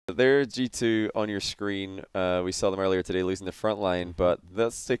There, G2 on your screen. We saw them earlier today losing the front line, but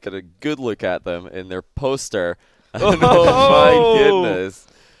let's take a good look at them in their poster. Oh my goodness.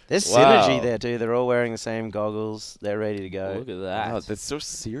 There's Wow. synergy there too. They're all wearing the same goggles. They're ready to go. Look at that. Wow, that's so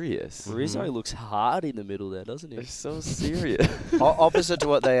serious. Rizzo looks hard in the middle there, doesn't he? They're so serious. Opposite to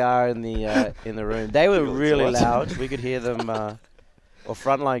what they are in the room. They were Difficult to really watch. loud. We could hear them, or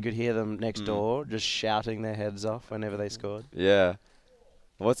Frontline could hear them next door, just shouting their heads off whenever they scored. Yeah.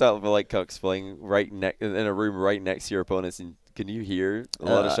 What's that like, Cox, playing right in a room right next to your opponents? And can you hear a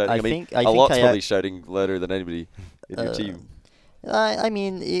lot of shouting? I I mean, think a lot's I probably shouting louder than anybody in your team. I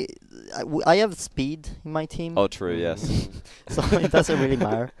mean, I have speed in my team. Oh, true, yes. So it doesn't really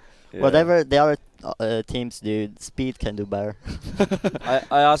matter. Yeah. Whatever the other teams do, speed can do better.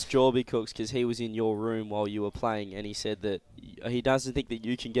 I asked Jorby Cooks because he was in your room while you were playing, and he said that he doesn't think that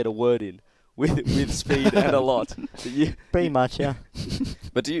you can get a word in with speed and a lot. Pretty much, yeah.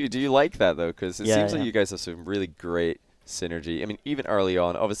 But do you like that, though? Because it Yeah, seems like yeah. you guys have some really great synergy. I mean, even early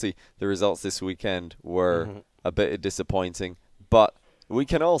on, obviously, the results this weekend were a bit disappointing. But we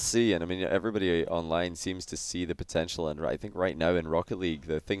can all see, and I mean, everybody online seems to see the potential. And I think right now in Rocket League,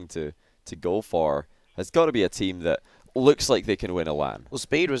 the thing to go for has got to be a team that looks like they can win a LAN. Well,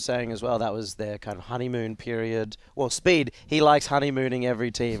 Speed was saying as well that was their kind of honeymoon period. Well, Speed, he likes honeymooning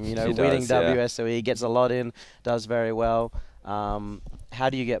every team. You know, He winning does, yeah. WSOE, gets a lot in, does very well. How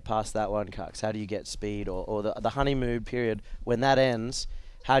do you get past that one, Cux? How do you get Speed or the honeymoon period? When that ends,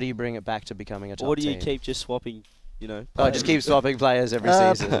 how do you bring it back to becoming a top Or do you team? keep just swapping, you know? Oh, just keep swapping players every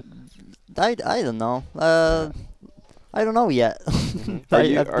season. I don't know. I don't know yet. Are I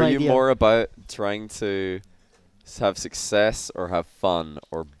you have no are you idea. more about trying to have success or have fun,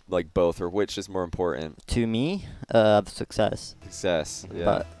 or like both, or which is more important? To me, success. Success, yeah.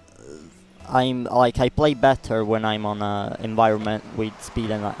 But I'm like I play better when I'm on a environment with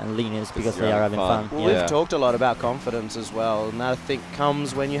Speed and Linus because you're they are having having fun. fun. Well, Yeah. we've talked a lot about confidence as well, and that I think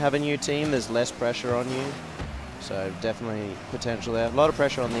comes when you have a new team. There's less pressure on you, so definitely potential there. A lot of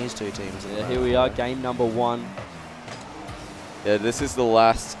pressure on these two teams. Yeah, here we are, game number 1. Yeah, this is the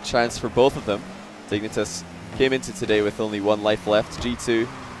last chance for both of them. Dignitas came into today with only 1 life left. G2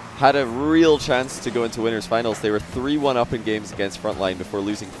 had a real chance to go into winners finals. They were 3-1 up in games against Frontline before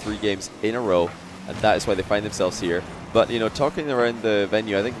losing 3 games in a row, and that is why they find themselves here. But, you know, talking around the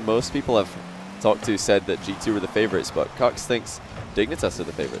venue, I think most people I've talked to said that G2 were the favorites, but Cox thinks Dignitas are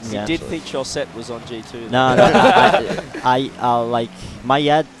the favorites. Yeah. You did think your set was on G2. No, I like my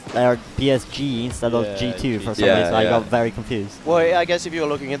ad are PSG instead of Yeah, G2 for some Yeah, reason. I yeah. got very confused. Well, I guess if you were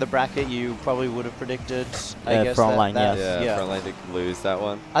looking at the bracket, you probably would have predicted. I guess Frontline, that, Yeah, Frontline did lose that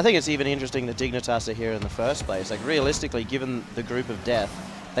one. I think it's even interesting that Dignitas are here in the first place. Like realistically, given the group of death,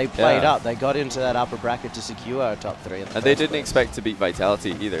 they played Yeah. up. They got into that upper bracket to secure a top 3. And they didn't expect to beat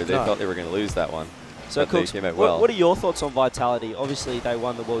Vitality either. They No. thought they were going to lose that one. So, But they Cooks, came out well. what are your thoughts on Vitality? Obviously, they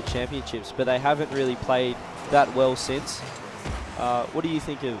won the World Championships, but they haven't really played that well since. What do you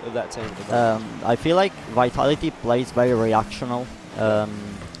think of that team at the moment? I feel like Vitality plays very reactional.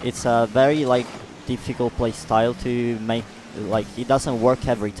 It's a very like difficult play style to make. Like it doesn't work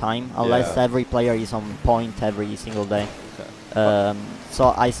every time unless Yeah. every player is on point every single day. Okay.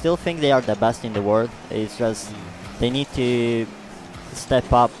 So I still think they are the best in the world. It's just they need to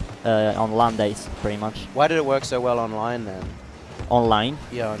step up on LAN days, pretty much. Why did it work so well online then? Online,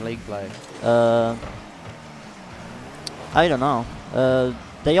 Yeah, on League play. I don't know.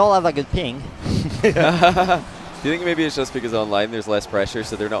 They all have a good ping. Do you think maybe it's just because online there's less pressure,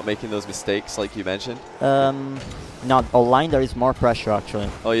 so they're not making those mistakes like you mentioned? Not online. There is more pressure actually.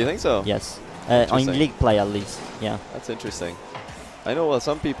 Oh, you think so? Yes, on Interesting. League play at least. Yeah. That's interesting. I know, well,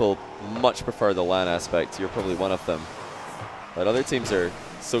 some people much prefer the LAN aspect. You're probably one of them. But other teams are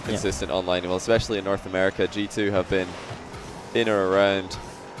so consistent online. Well, especially in North America, G2 have been in or around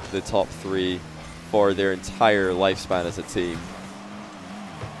the top 3 for their entire lifespan as a team.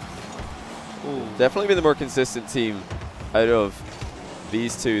 Ooh. Definitely been the more consistent team out of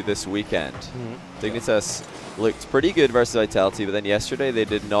these two this weekend. Dignitas looked pretty good versus Vitality, but then yesterday they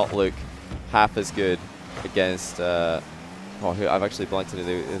did not look half as good against. I've actually blanked into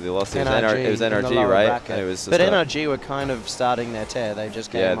they lost. It was in the NRG, lower right? bracket. And it was But just NRG were kind of starting their tear. They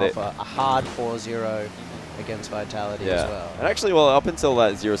just came off a hard 4-0 against Vitality as well. And actually, well, up until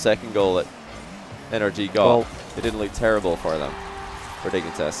that 0-second goal that NRG got, it didn't look terrible for them, for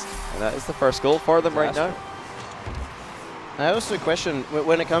Dignitas. And that is the first goal for them right now. I also question,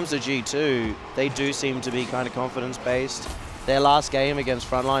 when it comes to G2, they do seem to be kind of confidence-based. Their last game against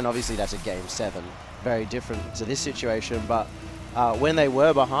Frontline, obviously that's a game 7, very different to this situation, but when they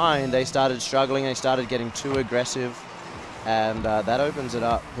were behind, they started struggling, they started getting too aggressive. and that opens it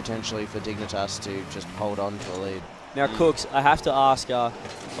up potentially for Dignitas to just hold on to a lead. Now, Cooks, I have to ask,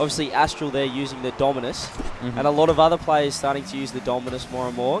 obviously Astral, they're using the Dominus, Mhm. and a lot of other players starting to use the Dominus more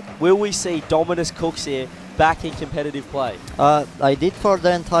and more. Will we see Dominus Cooks here back in competitive play? I did for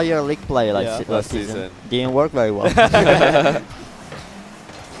the entire league play last last season. season. Didn't work very well.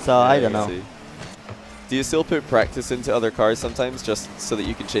 So I don't know. See. Do you still put practice into other cards sometimes, just so that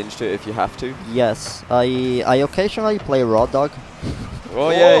you can change to it if you have to? Yes, I occasionally play Raw Dog Oh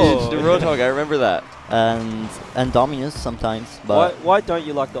yeah, Oh. you did Roadhog, I remember that. and Dominus sometimes, but Why don't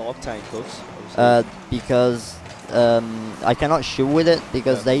you like the Octane, Cooks? Obviously. because I cannot shoot with it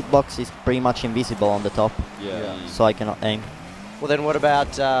because the hitbox is pretty much invisible on the top, Yeah. so I cannot aim. Well, then what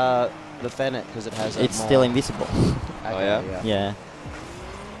about the Fennec, because it has It's more still invisible. Okay, yeah? Yeah.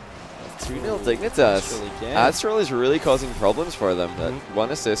 2-0 Dignitas. Really can. Astral is really causing problems for them. That 1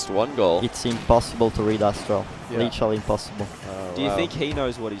 assist, 1 goal. It's impossible to read Astral. Yeah. Literally impossible. Oh, Do you wow. think he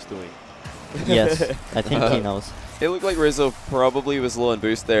knows what he's doing? Yes, I think he knows. It looked like Rizzo probably was low on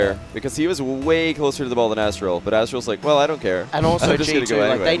boost there because he was way closer to the ball than Astral, but Astral's like, well, I don't care. And also I'm just gonna G2, go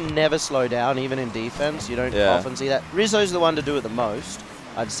like anyway. they never slow down, even in defense. You don't Yeah. often see that. Rizzo's the one to do it the most,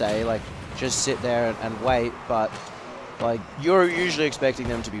 I'd say. Like, just sit there and wait, but like you're usually expecting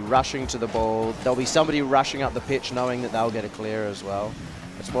them to be rushing to the ball. There'll be somebody rushing up the pitch knowing that they'll get a clear as well.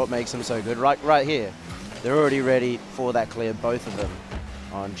 That's what makes them so good. Right here, they're already ready for that clear, both of them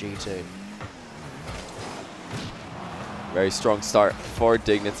on G2. Very strong start for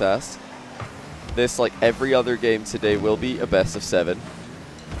Dignitas. This, like every other game today, will be a best of 7.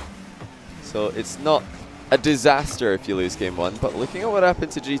 So it's not a disaster if you lose game 1, but looking at what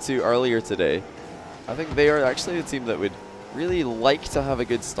happened to G2 earlier today, I think they are actually a team that would really like to have a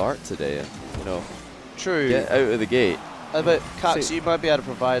good start today and, you know, True. get out of the gate. But Kux, you might be able to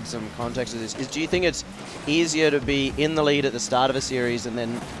provide some context to this. Do you think it's easier to be in the lead at the start of a series and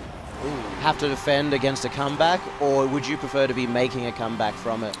then have to defend against a comeback, or would you prefer to be making a comeback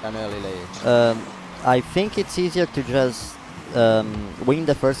from an early lead? I think it's easier to just win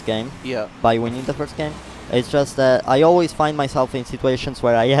the first game Yeah. by winning the first game. It's just that I always find myself in situations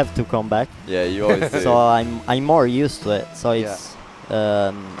where I have to come back, Yeah, you always do. so I'm more used to it. So Yeah. it's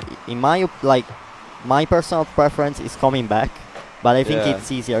in my personal preference is coming back, but I think Yeah.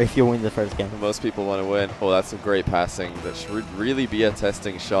 it's easier if you win the first game. Most people want to win. Oh, that's some great passing. That should really be a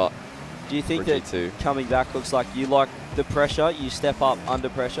testing shot Do you think for that G2. coming back looks like you like the pressure, you step up under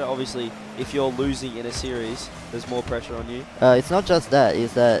pressure? Obviously, if you're losing in a series, there's more pressure on you. It's not just that.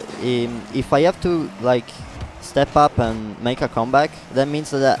 It's that if I have to step up and make a comeback, that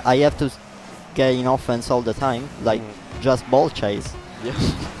means that I have to get in offense all the time, just ball chase. Yeah.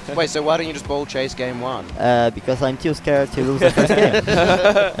 Wait, so why don't you just ball chase game 1? Because I'm too scared to lose the first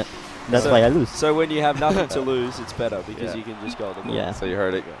game. That's why I lose. So when you have nothing to lose, it's better because Yeah. you can just go to the ball. Yeah. So you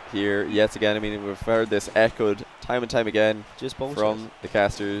heard it here yet again. I mean, we've heard this echoed time and time again Just ball from the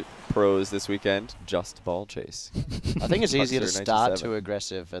caster pros this weekend. Just ball chase. I think it's easier to Huxter, start 97. too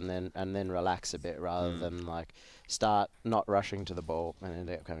aggressive and then relax a bit rather than like start not rushing to the ball and end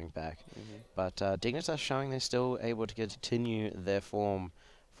up coming back. But Dignitas showing they're still able to continue their form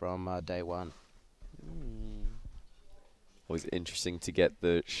from day 1. Always interesting to get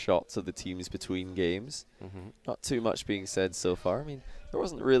the shots of the teams between games. Not too much being said so far. I mean, there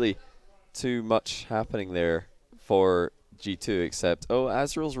wasn't really too much happening there for G2 except,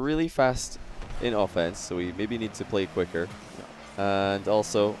 Azrael's really fast in offense, so we maybe need to play quicker. And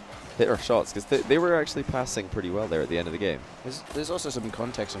also hit our shots, because they were actually passing pretty well there at the end of the game. There's also some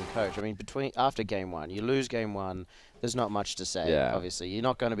context on coach. I mean, after game 1, you lose game 1. There's not much to say. Yeah. Obviously, you're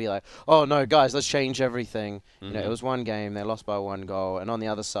not going to be like, oh no, guys, let's change everything. You know, it was one game. They lost by 1 goal, and on the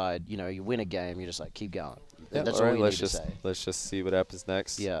other side, you know, you win a game. You're just like, keep going. Yeah, That's alright, all you let's need just to say. let's just see what happens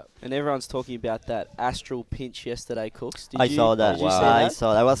next. Yeah. And everyone's talking about that Astral pinch yesterday, Cooks. Did I you, saw that. Did you see Wow. I that?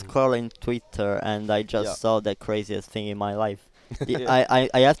 saw. I was scrolling Twitter and I just Yeah. saw the craziest thing in my life. Yeah.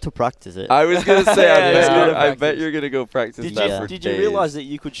 I have to practice it. I was gonna say, Yeah, I yeah. bet you're gonna go practice Did that you, for did you days. realize that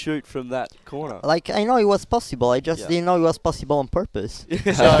you could shoot from that corner? I know it was possible. I just Yeah. didn't know it was possible on purpose.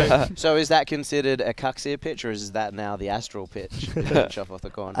 So is that considered a Cuxia pitch, or is that now the Astral pitch? Pitch off the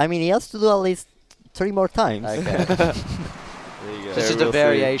corner. I mean, he has to do at least 3 more times. Okay. There you go. It's just We'll a see.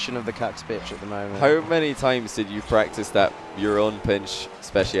 variation of the Cux pitch at the moment. How many times did you practice that your own pinch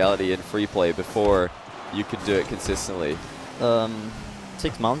speciality in free play before you could do it consistently?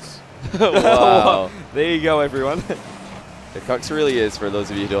 6 months. Wow. There you go, everyone. The Cux really is, for those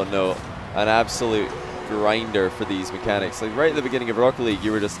of you who don't know, an absolute grinder for these mechanics. Like right at the beginning of Rocket League,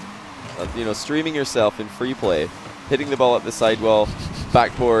 you were just, streaming yourself in free play, hitting the ball up the sidewall,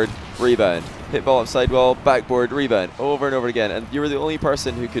 backboard, rebound, hit ball up sidewall, backboard, rebound, over and over again. And you were the only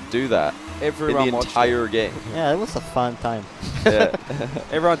person who could do that Everyone in the entire game. Yeah, it was a fun time. Yeah.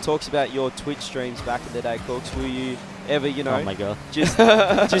 Everyone talks about your Twitch streams back in the day, Cooks. Will you ever, you know, Oh my god.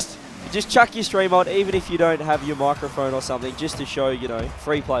 just chuck your stream on, even if you don't have your microphone or something, just to show, you know,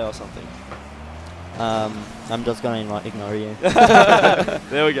 free play or something? I'm just gonna ignore you.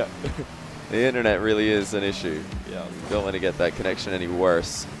 There we go. The internet really is an issue. Yeah. You don't want to get that connection any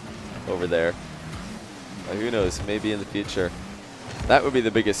worse over there. But who knows? Maybe in the future. That would be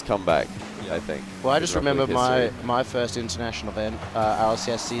the biggest comeback, I think. Well, I just in Rocket remember League history. my first international event,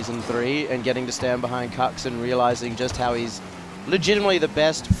 RLCS Season 3, and getting to stand behind Cucks and realizing just how he's legitimately the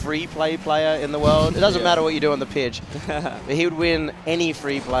best free play player in the world. It doesn't matter what you do on the pitch. But he would win any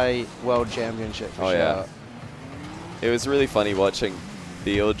free play world championship for sure. Yeah. It was really funny watching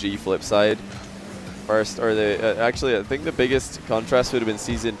the OG flip side first, or the actually I think the biggest contrast would have been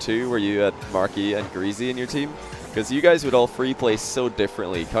Season 2, where you had Marky and Greasy in your team. Because you guys would all free play so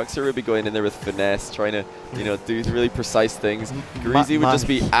differently. Cuxer would be going in there with finesse, trying to, you know, do really precise things. Greasy would just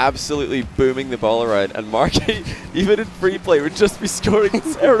be absolutely booming the ball around, and Marky, even in free play, would just be scoring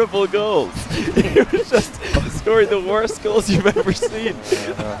terrible goals. He was just scoring the worst goals you've ever seen.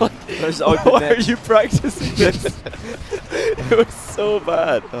 Why are you practicing this? It was so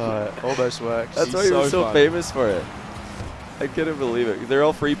bad. Almost works. That's why he was so famous for it. I couldn't believe it. They're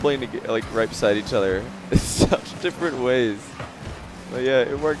all free playing like right beside each other in such different ways. But yeah,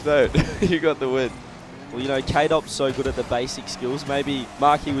 it worked out. You got the win. Well, you know, K-Dop's so good at the basic skills. Maybe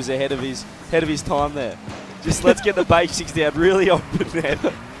Marky was ahead of his time there. Just let's get the basics down really open then.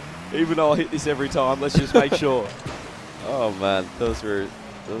 Even though I hit this every time, let's just make sure. Oh man, those were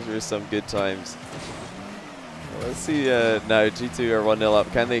some good times. Well, let's see now. G2 are 1-0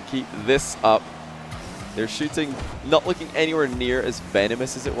 up. Can they keep this up? They're shooting, not looking anywhere near as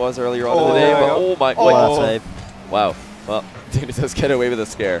venomous as it was earlier on in the day. But oh my! Save. Wow. Well, Dignitas get away with a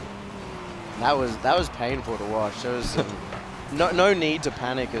scare. That was painful to watch. There was no need to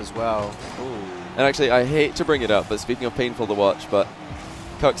panic as well. Ooh. And actually, I hate to bring it up, but speaking of painful to watch, but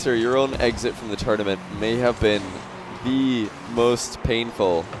Cuxer, your own exit from the tournament may have been the most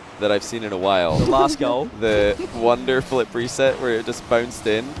painful that I've seen in a while. The last goal. The wonder flip reset where it just bounced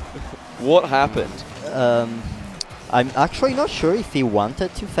in. What happened? I'm actually not sure if he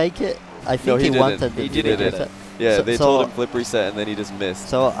wanted to fake it. I think No, he he didn't. wanted He the didn't. flip reset. Yeah, So- they so- told him flip reset and then he just missed.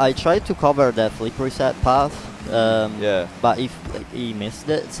 So I tried to cover the flip reset path, Yeah. but he missed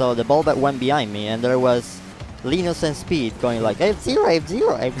it. So the ball that went behind me, and there was Linus and Speed going like F0,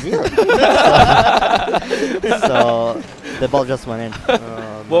 F0, F0. So the ball just went in.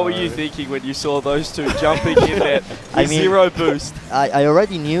 What were you thinking when you saw those two jumping in there? I mean- Zero boost. I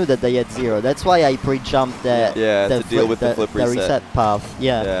already knew that they had 0. That's why I pre-jumped the Yeah, to deal with the flip reset. reset path.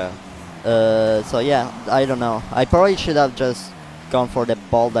 Yeah. Yeah. So yeah, I don't know. I probably should have just gone for the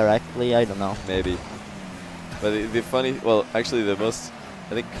ball directly. I don't know. Maybe. But the funny, well, actually the most,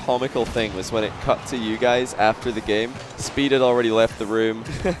 I think, comical thing was when it cut to you guys after the game. Speed had already left the room,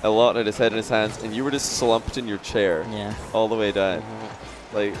 a lot had his head in his hands, and you were just slumped in your chair Yeah. all the way down.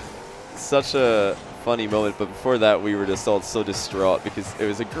 Like, such a funny moment, but before that we were just all so distraught because it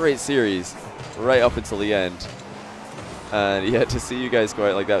was a great series right up until the end. And yeah, to see you guys go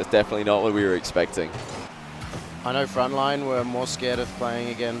out like that was definitely not what we were expecting. I know Frontline were more scared of playing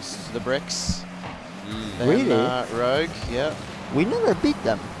against the Bricks than Really? Rogue. Yeah. We never beat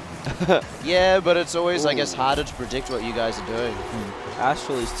them. Yeah, but it's always, I guess, harder to predict what you guys are doing.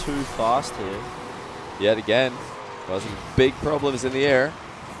 Astral is too fast here. Yet again, causing big problems in the air.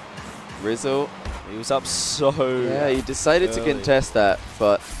 Rizzo, He was up so yeah, he decided to early. contest that,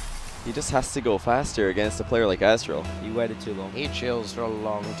 but he just has to go faster against a player like Astral. He waited too long. He chills for a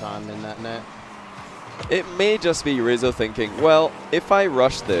long time in that net. It may just be Rizzo thinking, well, if I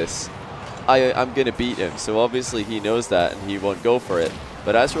rush this, I'm going to beat him. So obviously he knows that and he won't go for it.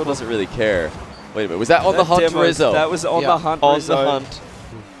 But Astral doesn't really care. Wait a minute, was that on the hunt, demo- Rizzo? That was on Yeah. the hunt, on Rizzo. the hunt.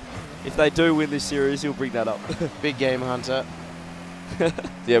 If they do win this series, he'll bring that up. Big game hunter.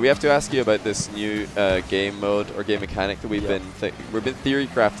 Yeah, we have to ask you about this new game mode or game mechanic that we've been theory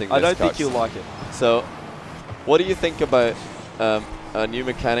crafting. I this, don't think Cox. you'll like it. So, what do you think about a new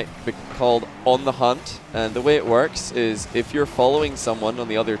mechanic called On the Hunt? And the way it works is if you're following someone on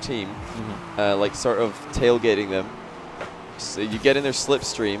the other team, like sort of tailgating them, so you get in their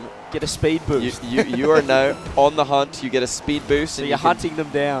slipstream. Get a speed boost. You are now on the hunt. You get a speed boost, So and you're you can hunting them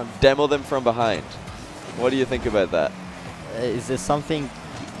down. demo them from behind. What do you think about that? Is this something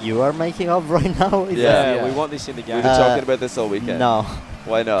you are making up right now? Is Yeah. that- Yeah, we want this in the We've game. been talking about this all weekend. No,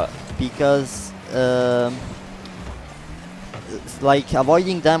 Why not? because like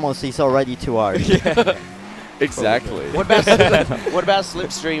avoiding demos is already too hard. Exactly. What about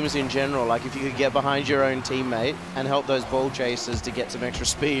slipstreams in general? Like if you could get behind your own teammate and help those ball chasers to get some extra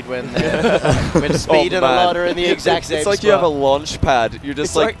speed when when speed and a lot are in the exact same It's like spot. you have a launch pad. You're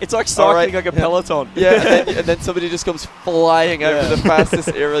just It's like cycling like a peloton. Yeah, and then somebody just comes flying out with the fastest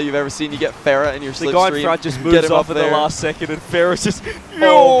aerial you've ever seen. You get Farah in your The slipstream. guy in front just get moves him off up at the there. last second, and Farah's just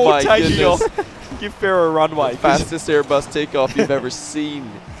Oh my taking goodness. off. Give Farah a runway. Fastest Airbus takeoff you've ever seen.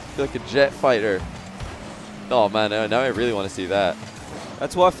 Feel like a jet fighter. Oh man, now I really want to see that.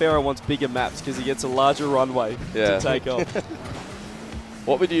 That's why Farah wants bigger maps, because he gets a larger runway Yeah. to take off.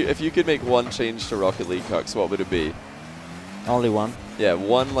 What would you, if you could make one change to Rocket League, Cox, what would it be? Only one. Yeah,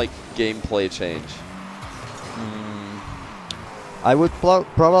 one like gameplay change. I would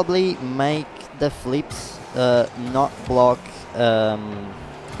probably make the flips not block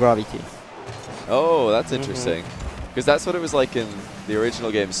gravity. Oh, that's interesting. Because that's what it was like in the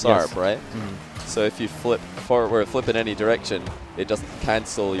original game SARP, Yes. right? So if you flip forward or flip in any direction, it doesn't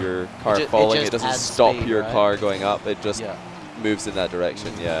cancel your car falling. It just doesn't adds stop speed, your right? car going up. It just Yeah. moves in that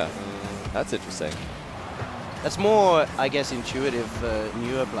direction. Yeah, that's interesting. That's more, I guess, intuitive for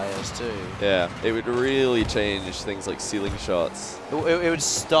newer players too. Yeah, it would really change things like ceiling shots. It would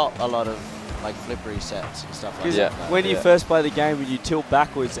stop a lot of like flip resets and stuff like Because that. when you first play the game and you tilt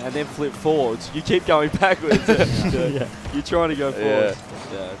backwards and then flip forwards, you keep going backwards. You're trying to go forward.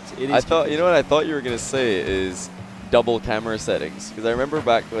 Yeah, it is. I thought, you know what I thought you were gonna say is double camera settings, because I remember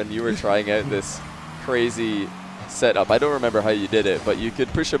back when you were trying out this crazy setup. I don't remember how you did it, but you could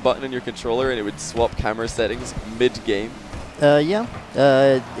push a button on your controller and it would swap camera settings mid-game. Yeah,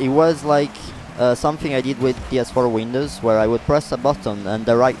 it was like something I did with PS4 Windows, where I would press a button and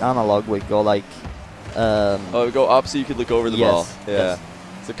the right analog would go like. Oh, it would go up so you could look over the ball. Yes, Yeah. yes.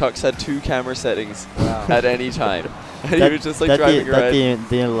 So Cox had 2 camera settings Wow. at any time. And he was just like driving that around.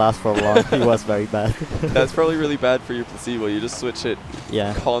 didn't last for long. It was very bad. That's probably really bad for your placebo. You just switch it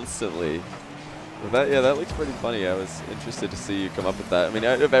Yeah. constantly. But that looks pretty funny. I was interested to see you come up with that. I mean,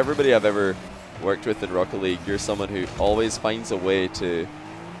 out of everybody I've ever worked with in Rocket League, you're someone who always finds a way to,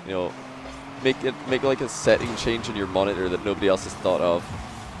 you know, make like a setting change in your monitor that nobody else has thought of.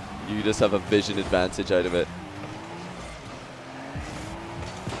 You just have a vision advantage out of it.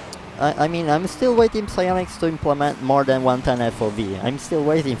 I mean, I'm still waiting Psyonix to implement more than 110 FOV. I'm still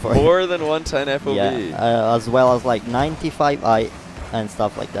waiting for it. More than 110 FOV. Yeah, as well as like 95i and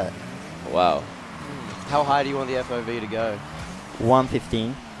stuff like that. Wow. How high do you want the FOV to go?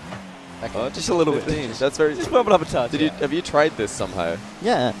 115. Okay. Oh, Just a little bit. That's very. Just bump it up a touch. Have you tried this somehow?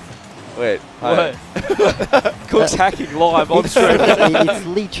 Yeah. Wait. What? Cook's hacking live on stream. It's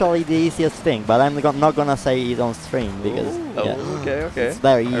literally the easiest thing, but I'm not gonna say it on stream because Oh, yeah, okay. it's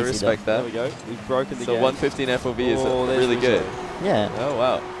very easy. I respect There that. we go. We've broken the So game. 115 FOV is Oh, there's really good. Rizzo. Yeah. Oh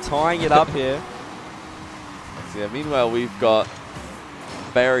wow. Tying it up here. So yeah, meanwhile, we've got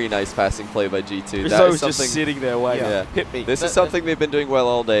very nice passing play by G2. Rizzo That is was just something. sitting there waiting. Yeah. Hit me. This is something they've been doing well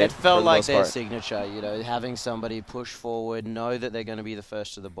all day. It for felt the like most their part. signature, you know, having somebody push forward, know that they're going to be the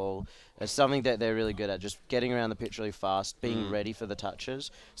first to the ball. It's something that they're really good at, just getting around the pitch really fast, being ready for the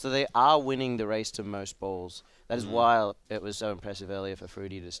touches. So they are winning the race to most balls. That is why it was so impressive earlier for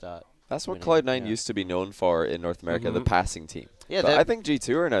Fruity to start. That's what winning. Cloud9 Yeah. used to be known for in North America, the passing team. Yeah, But they're- I think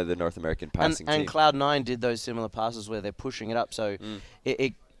G2 are now the North American passing and team. Cloud9 did those similar passes where they're pushing it up. So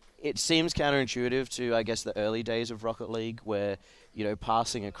it seems counterintuitive to, I guess, the early days of Rocket League where, you know,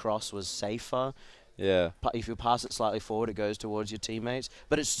 passing across was safer. Yeah. If you pass it slightly forward, it goes towards your teammates.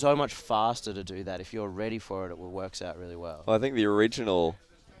 But it's so much faster to do that. If you're ready for it, it works out really well. Well, I think the original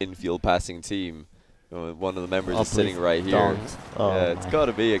infield passing team, one of the members Oh, is sitting please right here. don't. Oh Yeah, it's my. got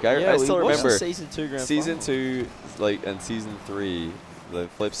to be. I Yeah, still we watched remember the season 2 grand season final. 2, and season 3. The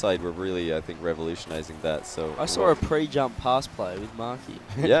flip side were really, I think, revolutionizing that. So I saw a pre-jump pass play with Marky.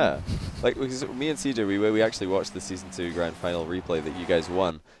 yeah, like because me and CJ, we actually watched the season 2 grand final replay that you guys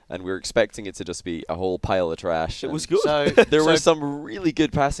won, and we were expecting it to just be a whole pile of trash. It and was good. So There were so- some really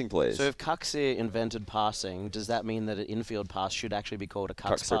good passing plays. So if Cuxir invented passing, does that mean that an infield pass should actually be called a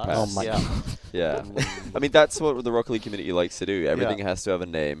Cux Cuxer pass? pass. Oh my yeah. Yeah, I mean that's what the Rocket League community likes to do. Everything has to have a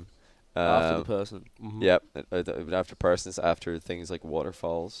name. After the person. Yep, after persons, after things like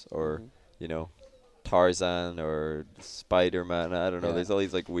waterfalls or you know, Tarzan or Spider-Man. I don't know. Yeah. There's all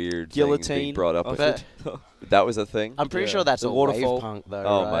these like weird things being Guillotine. brought up. I Bet. That was a thing. I'm pretty Yeah. sure that's The a waterfall. Wavepunk though.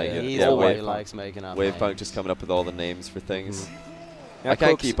 Oh right? my goodness. He's Yeah, the one who Wavepunk. likes making up Wavepunk names. just coming up with all the names for things. Now, I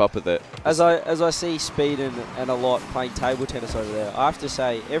can't Cooks, keep up with it. As I see Speed and a lot playing table tennis over there, I have to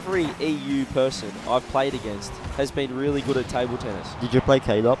say every EU person I've played against has been really good at table tennis. Did you play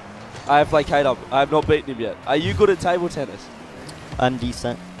K-Dop? I have played K-Dub. I have not beaten him yet. Are you good at table tennis? I'm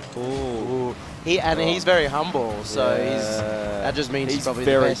decent. Ooh. He's very humble, so that just means he's probably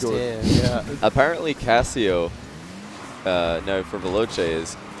very the best good. here. Yeah. Apparently Casio, now for Veloce,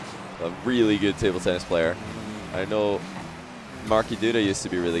 is a really good table tennis player. I know Marky Duda used to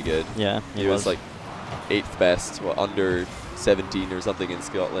be really good. Yeah, He was like 8th best, under 17 or something in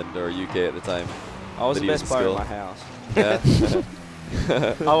Scotland or UK at the time. I was But the he was best in player in school. my house.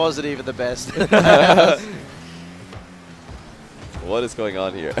 Yeah. I wasn't even the best. What is going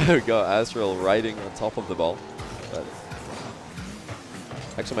on here? We got Astral riding on top of the ball. But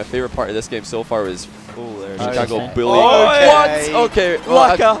actually, my favorite part of this game so far was Chicago Okay. bullying. Okay. What? Okay.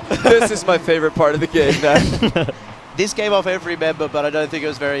 Well, Laka. this is my favorite part of the game now. This came off every member, but I don't think it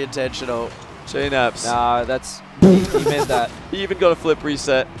was very intentional. J-Naps. Nah, that's he meant that. He even got a flip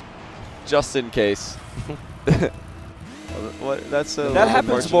reset, just in case. What? That's a That little happens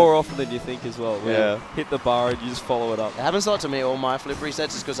unfortunate. more often than you think as well. where Yeah. you hit the bar and you just follow it up. It happens a lot to me. All my flip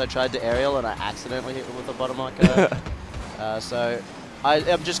resets is because I tried to aerial and I accidentally hit it with the bottom of my curve. So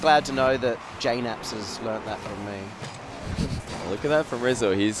I'm just glad to know that J-Naps has learnt that from me. Look at that from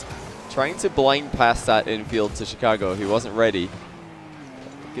Rizzo. He's trying to blind pass that infield to Chicago. He wasn't ready.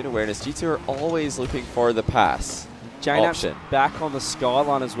 Good awareness. G2 are always looking for the pass J-Nap's option. back on the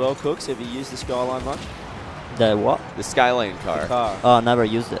Skyline as well, Cooks. Have you used the Skyline much? The what? The Skyline The car. car. Oh, never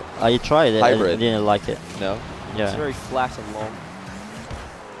used it. I tried it. I Hybrid. didn't like it. No? It's Yeah. very flat and long.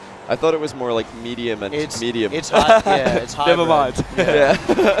 I thought it was more like medium and medium. It's hybrid. Never mind. Yeah.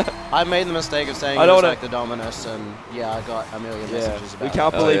 I made the mistake of saying I it don't was wanna- like the Dominus, and yeah, I got a million messages about We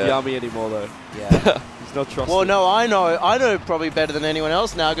can't Oh, believe yeah. Yummy anymore though. it. Yeah. He's not trusted. Well, no, I know probably better than anyone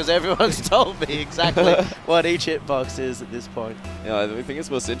else now because everyone's told me exactly what each hitbox is at this point. Yeah, I think it's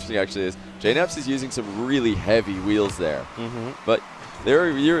most interesting actually is J-Naps is using some really heavy wheels there. But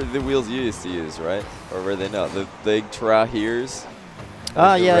they're the wheels you used to use, right? Or were they not? The big Traheers?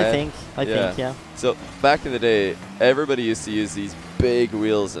 Ah, the yeah, red? I think, yeah. So back in the day, everybody used to use these big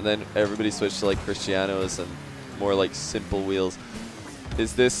wheels, and then everybody switched to like Cristianos and more like simple wheels.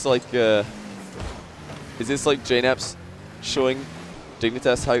 Is this like J-Naps showing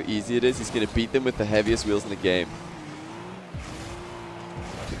Dignitas how easy it is? He's going to beat them with the heaviest wheels in the game.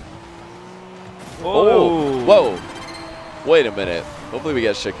 Oh, whoa! Wait a minute. Hopefully we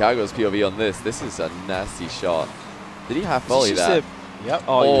get Chicago's POV on this. This is a nasty shot. Did he half volley that? Yep.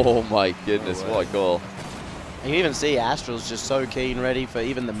 Oh my goodness, what a goal. And you even see Astral's just so keen, ready for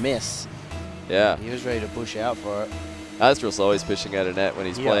even the miss. Yeah. He was ready to push out for it. Astral's always pushing out a net when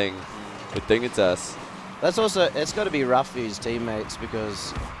he's Yeah. playing with Dignitas. That's also, it's got to be rough for his teammates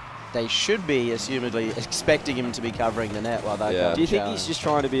because they should be, assumedly, expecting him to be covering the net while they're Yeah. going Do you think challenge. he's just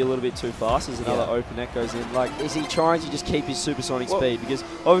trying to be a little bit too fast as another Yeah. open net goes in? Like, is he trying to just keep his supersonic Well- speed? Because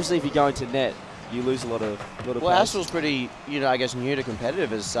obviously if you go into net, you lose a lot of Well, pace. Astral's pretty, I guess, new to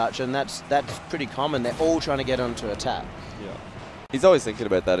competitive as such, and that's pretty common. They're all trying to get onto a tap. Yeah. He's always thinking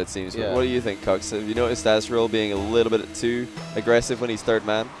about that, it seems. Yeah. What do you think, Cox? Have you noticed Astral being a little bit too aggressive when he's third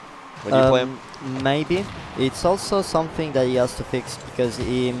man? When you play him? Maybe. It's also something that he has to fix because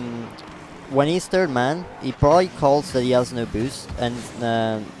when he's third man, he probably calls that he has no boost and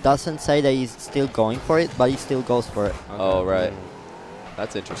doesn't say that he's still going for it, but he still goes for it. Oh, right.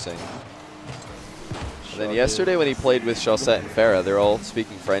 That's interesting. And then yesterday when he played with Chaussette and Farah, they're all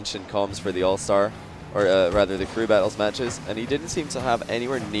speaking French in comms for the All-Star, or rather the Crew Battles matches, and he didn't seem to have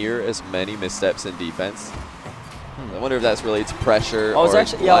anywhere near as many missteps in defense. I wonder if that's related to pressure I was or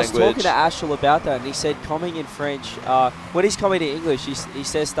actually, I was language. talking to Astral about that, and he said coming in French, when he's coming in English, he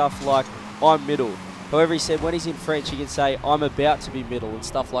says stuff like, I'm middle. However, he said when he's in French, he can say, I'm about to be middle and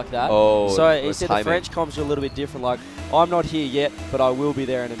stuff like that. Oh, so he with said timing. the French comms are a little bit different, like, I'm not here yet, but I will be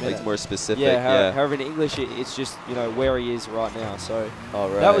there in a Like minute. more specific, Yeah, yeah. however, in English, it's just, where he is right now. So All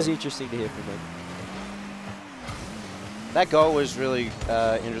right. that was interesting to hear from him. That goal was really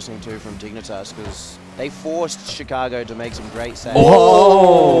interesting too from Dignitas because they forced Chicago to make some great saves.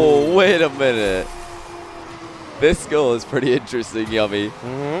 Oh, wait a minute. This goal is pretty interesting, Yummy.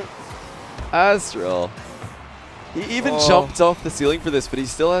 Astral. He even jumped off the ceiling for this, but he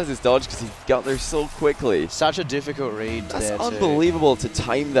still has his dodge because he got there so quickly. Such a difficult read That's there too. unbelievable to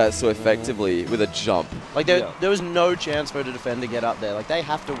time that so effectively with a jump. Like there was no chance for the defender to get up there. Like they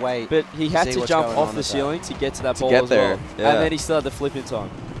have to wait. But he had see to what's jump going off on the with that. ceiling to get to that To ball get as there, well. yeah. And then he still had the flip in time.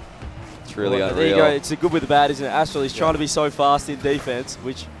 It's really There unreal. you go. It's the good with the bad, isn't it? Astral is trying to be so fast in defense,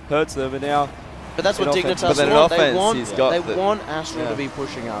 which hurts them, and now But that's what in offense. Dignitas But then in want. offense, he's got they the- want Astral Yeah. to be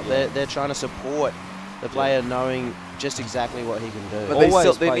pushing up. Yeah. They're trying to support The player knowing just exactly what he can do.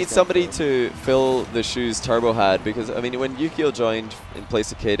 But they need somebody to fill the shoes Turbo had, because, I mean, when Yukio joined in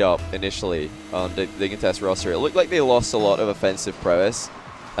place of K-Dop initially on the Dignitas roster, it looked like they lost a lot of offensive prowess.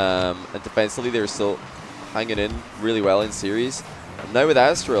 And defensively, they were still hanging in really well in series. And now with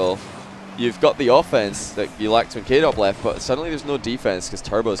Astral, you've got the offense that you lacked when K-Dop left, but suddenly there's no defense because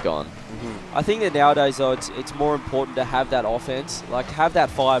Turbo's gone. I think that nowadays, though, it's more important to have that offense, like have that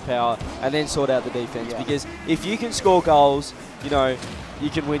firepower, and then sort out the defense. Because if you can score goals, you know, you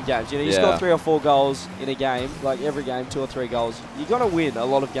can win games. You know, you score 3 or 4 goals in a game, like every game, 2 or 3 goals. You're going to win a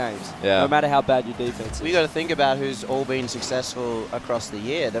lot of games, no matter how bad your defense is. We got to think about who's all been successful across the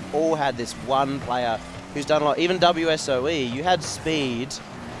year. They've all had this one player who's done a lot. Even WSOE, you had speed,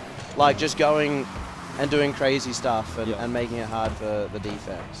 like just going and doing crazy stuff and making it hard for the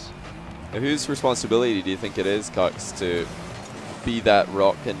defense. Now, whose responsibility do you think it is, Cox, to be that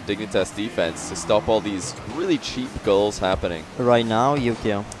rock and Dignitas defense to stop all these really cheap goals happening? Right now,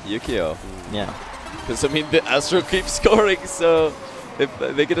 Yukio. Yukio? Yeah. Because, I mean, the Astro keeps scoring, so if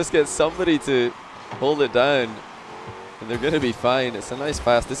they could just get somebody to hold it down, and they're going to be fine. It's a nice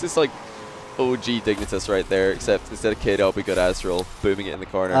pass. This is like OG Dignitas right there, except instead of K-Dop, we got Astral booming it in the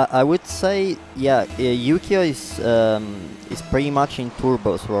corner. I would say, Yukio is pretty much in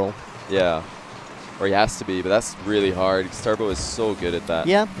Turbo's role. Yeah, or he has to be, but that's really hard because Turbo is so good at that.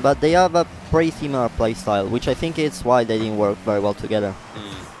 Yeah, but they have a pretty similar playstyle, which I think is why they didn't work very well together.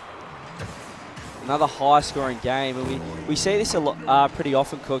 Another high-scoring game, and we see this a lot, pretty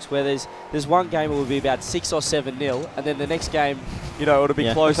often, Cooks, where there's one game it will be about 6 or 7-0, and then the next game, you know, it'll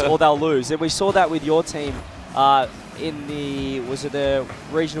be close or they'll lose. And we saw that with your team in the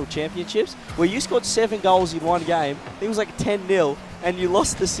regional championships, where you scored 7 goals in one game. I think it was like 10-0. And you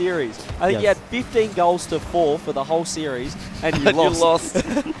lost the series. I think you had 15 goals to 4 for the whole series, and you lost.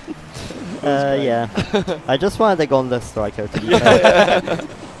 Yeah. I just wanted the golden striker to be fair.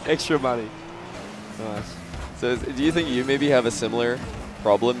 Extra money. Nice. So do you think you maybe have a similar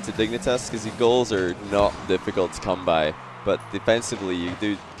problem to Dignitas? Because your goals are not difficult to come by, but defensively you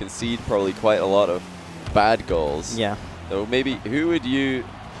do concede probably quite a lot of bad goals. Yeah. So maybe who would you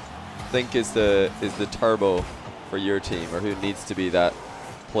think is the Turbo for your team, or who needs to be that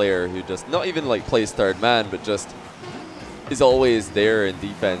player who just not even like plays third man, but just is always there in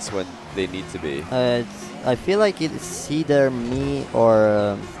defense when they need to be? I feel like it's either me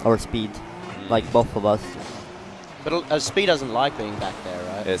or Speed, like both of us. But Speed doesn't like being back there,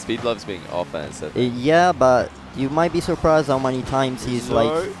 right? Yeah, Speed loves being offensive. Yeah, but you might be surprised how many times he's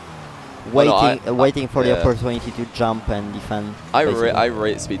like waiting for the opportunity to jump and defend. I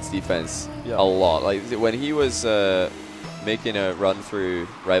rate Speed's defense a lot. Like when he was making a run through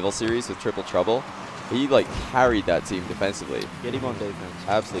rival series with Triple Trouble, he like carried that team defensively. Get him on defense.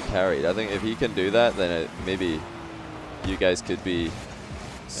 Absolutely carried. I think if he can do that, then maybe you guys could be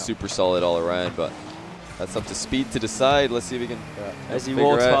super solid all around. But that's up to Speed to decide. Let's see if he can. As he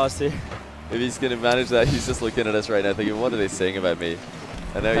walks past here. If he's going to manage that, he's just looking at us right now thinking, what are they saying about me?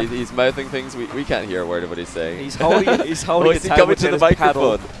 And now he's mouthing things. We can't hear a word of what he's saying. He's holding. He's holding. He's coming to the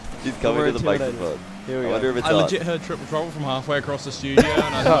microphone. He's coming to the microphone. Here we I go. wonder if it's I legit heard Triple Trouble from halfway across the studio,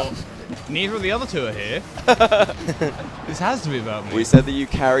 and I thought, neither of the other two are here. This has to be about me. We said that you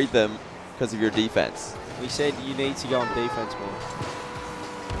carried them because of your defense. We said you need to go on defense more.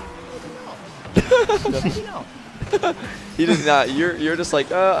 He does not. You're just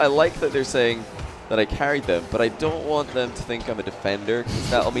like, I like that they're saying that I carried them, but I don't want them to think I'm a defender, because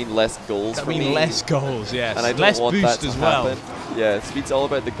that'll mean less goals for me. That'll mean less goals, yes. And I don't less want boost that to as well. happen. Yeah, Speed's all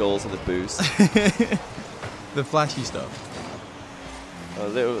about the goals and the boost. The flashy stuff.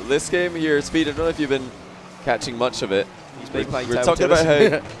 This game here, Speed, I don't know if you've been catching much of it. He's been playing We're table talking about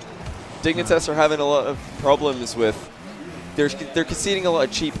tennis. how Dignitas are having a lot of problems with, they're conceding a lot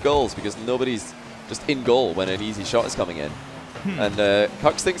of cheap goals because nobody's just in goal when an easy shot is coming in. And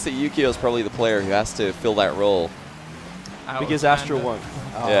Hux thinks that Yukio is probably the player who has to fill that role. Because Astral won't.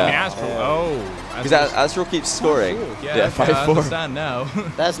 Yeah. I mean, Astral, Because Astral keeps scoring. Yeah, okay, I understand now.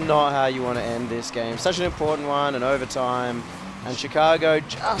 That's not how you want to end this game. Such an important one, and overtime. And Chicago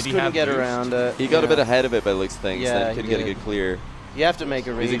just couldn't get around it. He got a bit ahead of it by the looks of things. Yeah, Then couldn't get a good clear. You have to make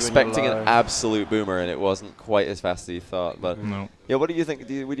a read. He's expecting an absolute boomer, and it wasn't quite as fast as he thought. But No. yeah, what do you think?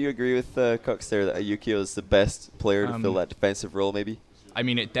 Would you agree with Cox there that Yukio is the best player to fill that defensive role, maybe? I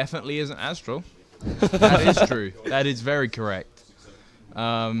mean, it definitely isn't Astral. That is true. That is very correct.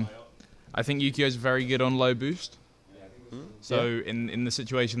 I think Yukio is very good on low boost. So in the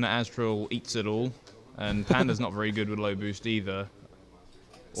situation that Astral eats it all, and Panda's not very good with low boost either.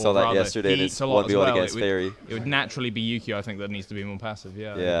 Saw that yesterday in his 1v1 against Fairy. It would naturally be Yukio, I think, that needs to be more passive,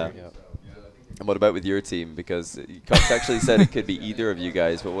 Yeah. And what about with your team? Because Cox actually said it could be either of you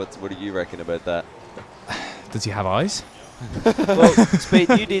guys, but what do you reckon about that? Does he have eyes? Well, Speed,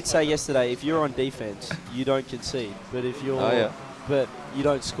 you did say yesterday if you're on defense, you don't concede. But if you're, but you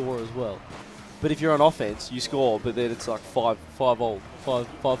don't score as well. But if you're on offense, you score, but then it's like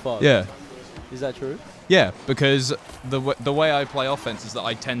 5-5. Yeah. Is that true? Yeah, because the way I play offense is that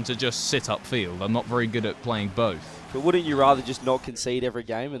I tend to just sit upfield. I'm not very good at playing both. But wouldn't you rather just not concede every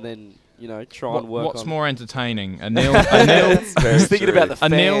game and then, you know, try and work What's on... more entertaining? A nil, Just thinking about the a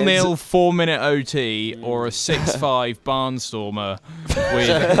fans. 0-0 4-minute OT or a 6-5 barnstormer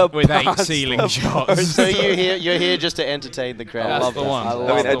with 8 ceiling shots. So you're here just to entertain the crowd. That's the one.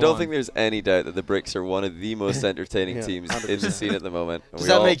 I mean, I don't think there's any doubt that the Bricks are one of the most entertaining teams 100%. in the scene at the moment. Does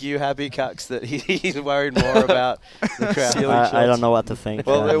that make you happy, Cucks, that he's worried more about the crowd? I don't know what to think.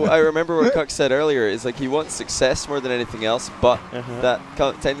 Well, I remember what Cuck said earlier, is like he wants success more than anything else, but that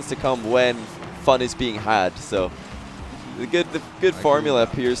tends to come when fun is being had. So the good formula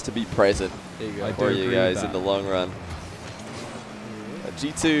appears to be present for you guys in the long run.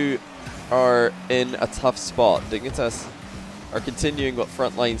 G2 are in a tough spot. Dignitas are continuing what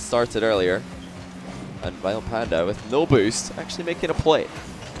Frontline started earlier. And Vital Panda, with no boost, actually making a play.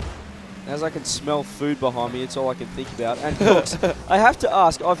 As I can smell food behind me, it's all I can think about. And Cooks, I have to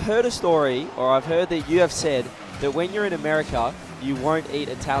ask, I've heard a story, or I've heard that you have said that when you're in America, you won't eat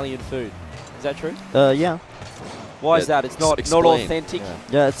Italian food. Is that true? Yeah. Why is that? It's not authentic?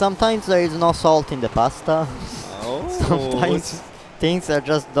 Yeah, sometimes there is no salt in the pasta. Oh. Sometimes things are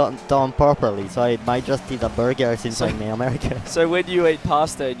just done properly, so I might just eat a burger since I'm in America. So when you eat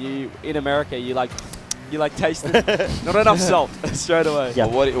pasta and in America, you like taste it. Not enough salt straight away. Yeah.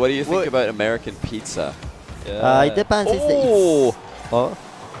 Well, what do you think about American pizza? It depends.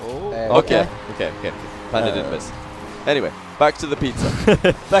 Okay. Panda didn't miss. Anyway, back to the pizza.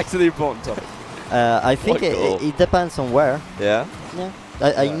 Back to the important topic. I think it depends on where. Yeah? Yeah.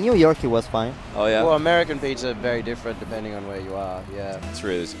 In New York it was fine. Oh, yeah? Well, American pizza very different depending on where you are, yeah. It's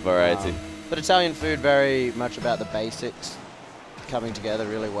really, there's variety. But Italian food very much about the basics coming together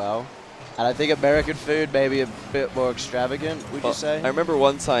really well. And I think American food maybe a bit more extravagant, would you say? I remember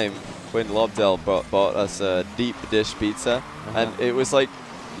one time when Lobdell bought us a deep dish pizza, and it was like,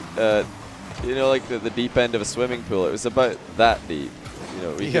 you know, like the deep end of a swimming pool. It was about that deep. You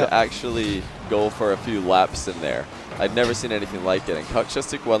know, we could actually go for a few laps in there. I'd never seen anything like it. And Cuck just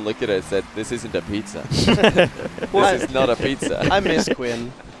took one look at it and said, "This isn't a pizza. This is not a pizza." I miss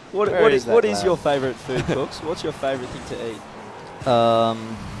Quinn. What is your favorite food, Cooks? What's your favorite thing to eat?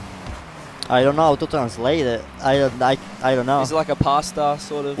 I don't know how to translate it. I don't know. Is it like a pasta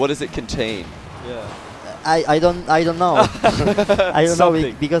sort of? What does it contain? Yeah. I don't know. I don't know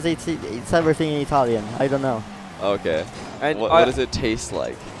Something. because it's everything in Italian. I don't know. Okay. And what does it taste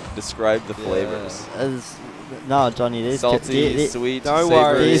like? Describe the flavors. No, Johnny, this Salty, sweet, Don't savory.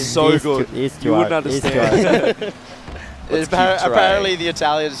 worry, it's so good. You wouldn't understand. Apparently the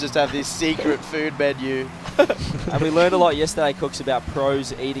Italians just have this secret food menu. And we learned a lot yesterday, Cooks, about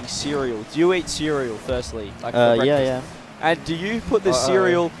pros eating cereal. Do you eat cereal, firstly? Like for breakfast? Yeah. And do you put the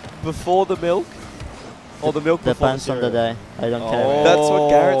cereal before the milk? Or the milk before the Depends on cereal? the day. I don't care. That's what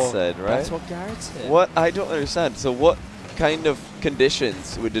Garrett said, right? That's what Garrett said. What? I don't understand. So what kind of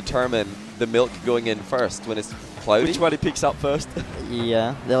conditions would determine the milk going in first when it's cloudy? Which one he picks up first?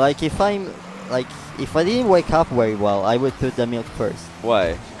 Yeah, if I didn't wake up very well, I would put the milk first.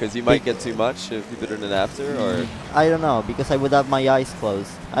 Why? Because you might get too much if you put it in after, or? I don't know, because I would have my eyes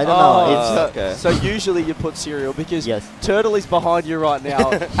closed. I don't know. It's okay. So usually you put cereal because Yes. Turtle is behind you right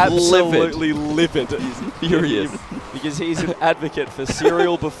now, absolutely livid. He's Furious. because he's an advocate for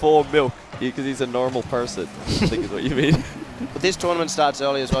cereal before milk. Because he's a normal person, I think is what you mean. But this tournament starts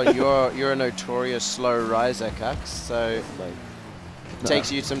early as well. You're a notorious slow riser, Cucks, so it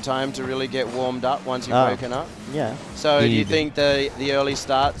takes you some time to really get warmed up once you've woken up. Yeah. So do you think the early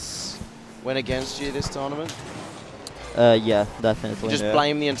starts went against you this tournament? Yeah, definitely. Just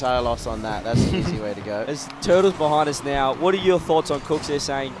blame the entire loss on that. That's the easy way to go. As Turtle's behind us now, what are your thoughts on Cooks? They're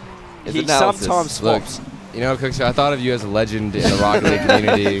saying His he analysis. sometimes swaps. You know, Cooks, I thought of you as a legend in the Rocket League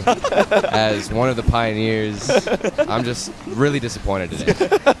community, as one of the pioneers. I'm just really disappointed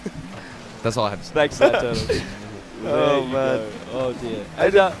today. That's all I have to say. Thanks for that, Turtle. Oh, man. Go. Oh, dear. I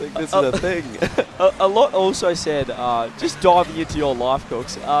didn't think this was a thing. A lot also said, just diving into your life,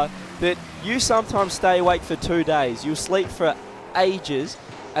 Cooks, that you sometimes stay awake for 2 days. You'll sleep for ages,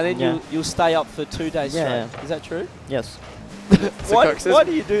 and then you'll stay up for 2 days straight. Is that true? Yes. Why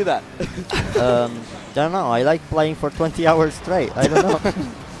do you do that? Don't know. I like playing for 20 hours straight. I don't know.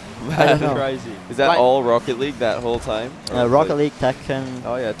 I don't know. Crazy. Is that all Rocket League that whole time? Or Rocket like- League, Tekken.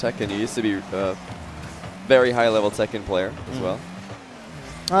 Oh yeah, Tekken. You used to be a very high level Tekken player as well.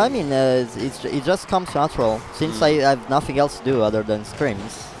 I mean, it just comes natural. Since I have nothing else to do other than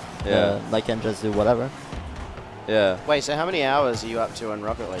scrims, I can just do whatever. Yeah. Wait, so how many hours are you up to in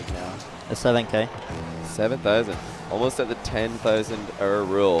Rocket League now? 7K. 7,000. Almost at the 10,000 hour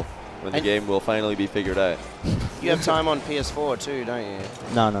rule when the game will finally be figured out. You have time on PS4 too, don't you?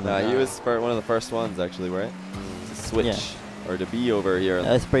 No. He was one of the first ones actually, right? To switch or to be over here. On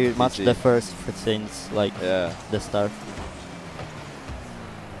That's pretty much PC. the first since like the start.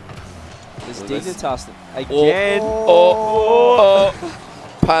 There's So this- Dignitas again.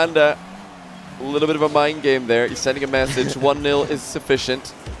 Panda. A little bit of a mind game there. He's sending a message. 1-0 is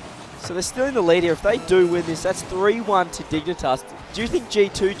sufficient. So they're still in the lead here. If they do win this, that's 3-1 to Dignitas. Do you think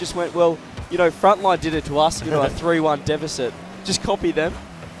G2 just went, well, you know, Frontline did it to us, you know, a 3-1 deficit. Just copy them?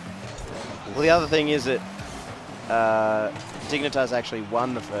 Well, the other thing is that Dignitas actually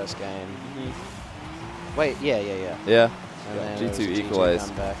won the first game. Wait, yeah. Yeah. And then it was G2 a equalized.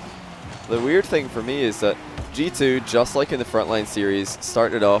 comeback. The weird thing for me is that G2, just like in the Frontline series,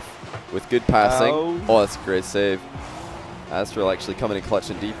 started off with good passing. Oh, that's a great save. Astral actually coming in clutch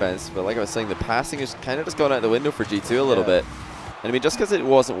in defense, but like I was saying, the passing is kind of just going out the window for G2 a little bit. And I mean, just because it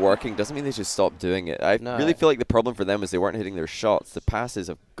wasn't working doesn't mean they should stop doing it. I really feel like the problem for them is they weren't hitting their shots. The passes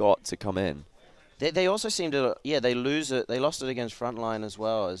have got to come in. They also seem to, they lose it. They lost it against Frontline as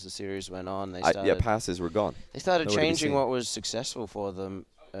well as the series went on. They started, passes were gone. They started Nowhere to be changing seen. what was successful for them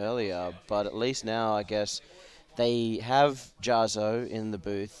earlier, but at least now, I guess, they have Jarzo in the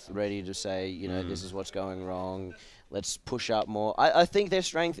booth ready to say, you know, this is what's going wrong. Let's push up more. I think their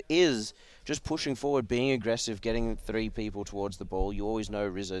strength is just pushing forward, being aggressive, getting 3 people towards the ball. You always know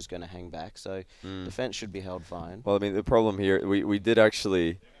Rizzo's going to hang back, so defense should be held fine. Well, I mean, the problem here, we did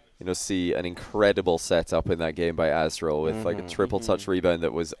actually, you know, see an incredible setup in that game by Astral with like a triple touch rebound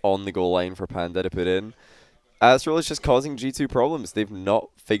that was on the goal line for Panda to put in. Astral is just causing G2 problems. They've not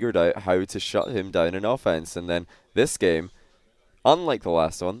figured out how to shut him down in offense, and then this game, unlike the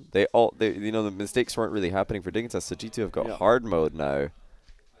last one, you know, the mistakes weren't really happening for Dignitas, so G2 have got hard mode now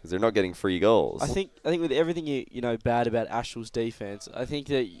because they're not getting free goals. I think with everything you know bad about Astral's defense, I think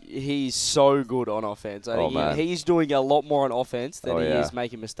that he's so good on offense. I think he's doing a lot more on offense than he is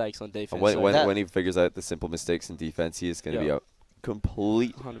making mistakes on defense. When he figures out the simple mistakes in defense, he is going to be a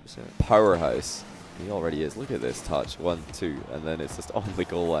complete 100% powerhouse. He already is. Look at this touch. 1, 2, and then it's just on the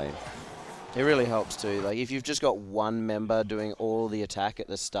goal line. It really helps too. Like if you've just got one member doing all the attack at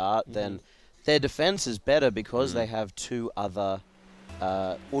the start, then their defense is better because they have 2 other,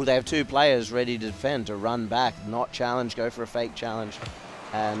 they have 2 players ready to defend, to run back, not challenge, go for a fake challenge,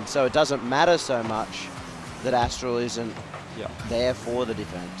 and so it doesn't matter so much that Astral isn't there for the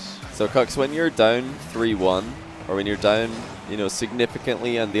defense. So Cux, when you're down 3-1, or when you're down, you know,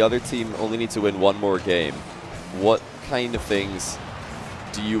 significantly, and the other team only needs to win 1 more game, what kind of things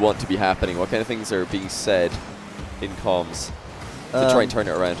do you want to be happening? What kind of things are being said in comms to try and turn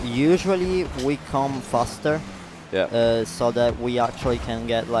it around? Usually we come faster, so that we actually can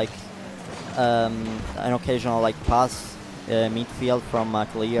get like an occasional like pass midfield from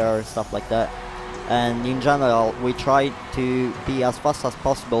clear or stuff like that. And in general, we try to be as fast as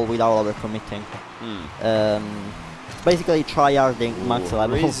possible without overcommitting. Basically tryharding max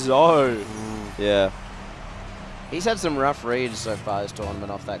level. Rizzo. Yeah. He's had some rough reads so far this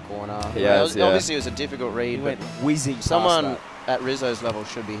tournament off that corner. Yes, Obviously it was a difficult read, He but went whizzing past someone that. at Rizzo's level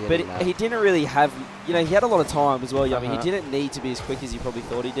should be hitting But that. he didn't really have, you know, he had a lot of time as well. I mean, he didn't need to be as quick as he probably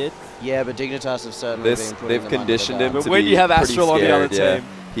thought he did. Yeah, but Dignitas have certainly been putting They've them under conditioned the him gun. to when be you have pretty Astral on the other scared,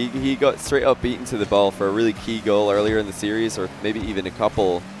 team. He got straight up beaten to the ball for a really key goal earlier in the series, or maybe even a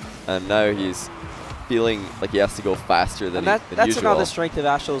couple, and now he's feeling like he has to go faster than And that's usual. another strength of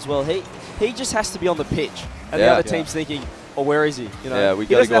Astral as well. He just has to be on the pitch, and the other team's thinking, oh, where is he? You know, we he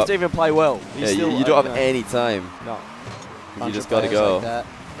gotta doesn't go have to even play well. He's still, you don't have any time. No. You just got to go. Like that.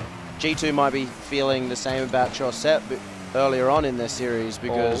 G2 might be feeling the same about Chaussette earlier on in their series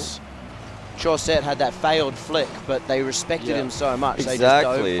because Chaussette had that failed flick, but they respected him so much.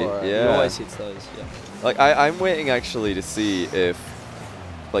 Exactly. They just dove for it. Yeah. He always hits those. Yeah. Like I'm waiting actually to see if,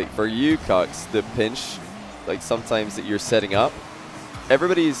 like for you, Cox, the pinch, like sometimes that you're setting up,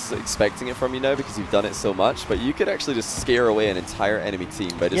 everybody's expecting it from you now because you've done it so much, but you could actually just scare away an entire enemy team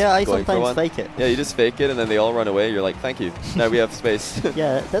by just I going for sometimes one. fake it. Yeah, you just fake it and then they all run away. You're like, thank you. Now we have space.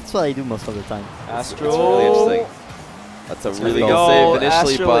 Yeah, that's what I do most of the time. Astral. It's really interesting. That's a really good goal. save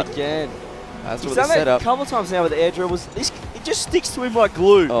initially, Astral but again. Astral He's with the done that a setup. couple times now with the air dribbles. It just sticks to him like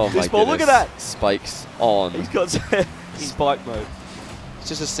glue. Oh this my ball, goodness. look at that. Spikes on. He's got spike mode. It's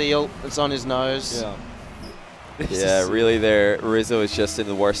just a seal. It's on his nose. Yeah. Yeah, really there. Rizzo is just in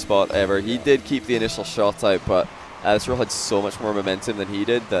the worst spot ever. He did keep the initial shot out, but Azrael had so much more momentum than he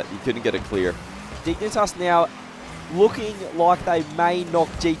did that he couldn't get it clear. Dignitas now looking like they may knock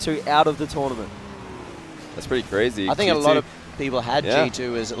G2 out of the tournament. That's pretty crazy. I think a G2 lot of people had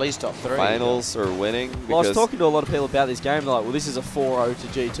G2 as at least top 3. finals or winning. Well, I was talking to a lot of people about this game. They're like, well, this is a 4-0 to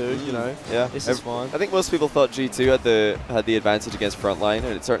G2, you know. Yeah, This is fine. I think most people thought G2 had the advantage against Frontline,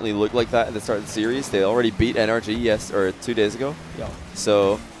 and it certainly looked like that at the start of the series. They already beat NRG 2 days ago. Yeah.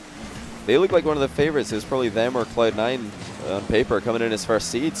 So they look like one of the favorites. It was probably them or Cloud9 on paper coming in as first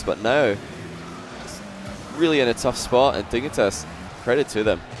seeds, but now it's really in a tough spot, and Dignitas, credit to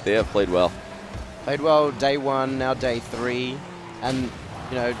them. They have played well. Played well day 1, now day 3. And,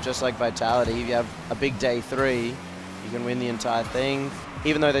 you know, just like Vitality, if you have a big day 3, you can win the entire thing,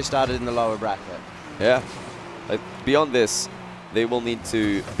 even though they started in the lower bracket. Yeah. Beyond this, they will need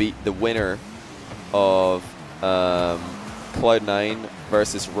to beat the winner of Cloud9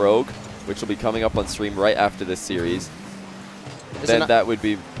 versus Rogue, which will be coming up on stream right after this series. Then that would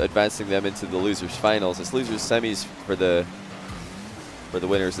be advancing them into the losers finals. It's losers semis for the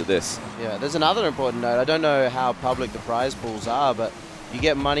winners of this. Yeah, there's another important note. I don't know how public the prize pools are, but you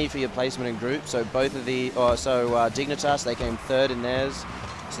get money for your placement in groups. So both of the, Dignitas, they came 3rd in theirs,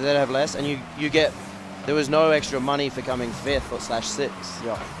 so they have less. And you get, there was no extra money for coming 5th or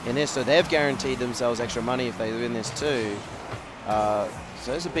 /6th in this, so they've guaranteed themselves extra money if they win this too.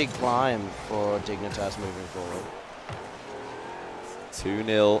 So it's a big climb for Dignitas moving forward.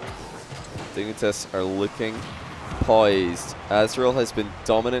 2-0. Dignitas are looking poised. Azrael has been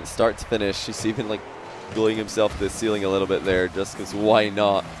dominant start to finish. He's even like gluing himself to the ceiling a little bit there just because why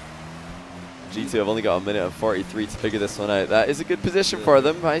not? G2 have only got 1 minute and 43 to figure this one out. That is a good position for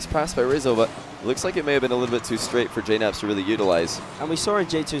them. Nice pass by Rizzo, but it looks like it may have been a little bit too straight for JNAPS to really utilize. And we saw in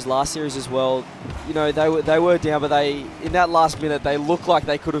G2's last series as well, you know, they were down, but in that last minute, they looked like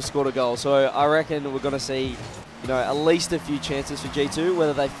they could have scored a goal. So I reckon we're going to see, you know, at least a few chances for G2,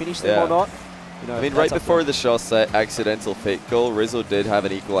 whether they finish them or not. You know, I mean, right before the Shaw's accidental fake goal, Rizzo did have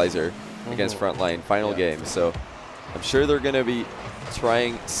an equalizer against Frontline, final game. So I'm sure they're going to be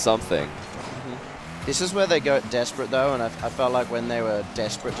trying something. This is where they go desperate, though, and I felt like when they were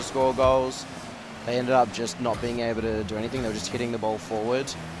desperate to score goals, they ended up just not being able to do anything. They were just hitting the ball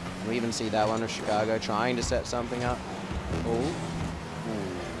forward. And we even see that one of Chicago trying to set something up. Ooh.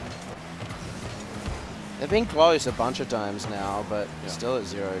 They've been close a bunch of times now, but still at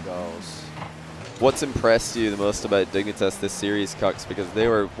 0 goals. What's impressed you the most about Dignitas this series, Cox? Because they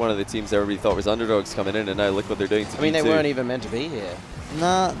were one of the teams everybody thought was underdogs coming in, and now look what they're doing to I mean, they G2. weren't even meant to be here.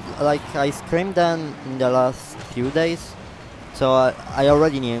 No, like I screamed them in the last few days, so I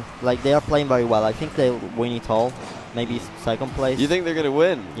already knew. Like they are playing very well. I think they'll win it all. Maybe second place. You think they're going to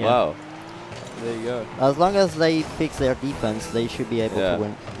win? Yeah. Wow. There you go. As long as they fix their defense, they should be able to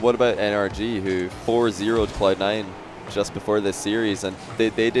win. What about NRG, who 4-0'd Cloud9 just before this series, and they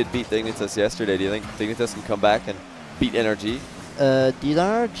did beat Dignitas yesterday. Do you think Dignitas can come back and beat NRG? Did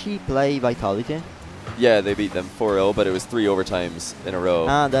NRG play Vitality? Yeah, they beat them 4-0, but it was 3 overtimes in a row.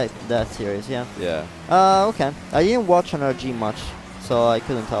 Ah, that series, yeah. Yeah. Okay. I didn't watch NRG much, so I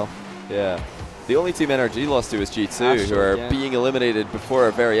couldn't tell. Yeah. The only team NRG lost to is G2, who are being eliminated before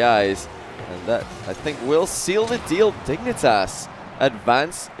our very eyes. And that, I think, will seal the deal. Dignitas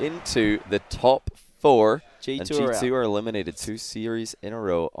advance into the top 4. G2 and G2 are eliminated 2 series in a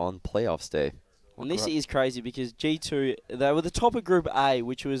row on playoffs day. And this is crazy because G2, they were the top of Group A,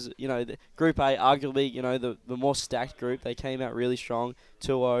 which was, you know, Group A, arguably, you know, the more stacked group. They came out really strong,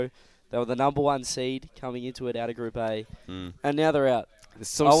 2-0. They were the #1 seed coming into it out of Group A. And now they're out. It's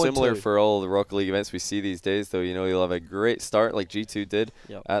so similar for all the Rocket League events we see these days, though. You know, you'll have a great start like G2 did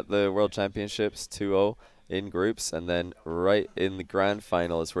at the World Championships, 2-0 in groups, and then right in the grand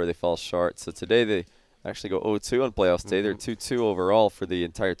final is where they fall short. So today they actually go 0-2 on playoffs day. They're 2-2 overall for the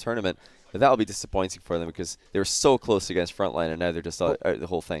entire tournament. But that'll be disappointing for them because they were so close against Frontline, and now they're just out the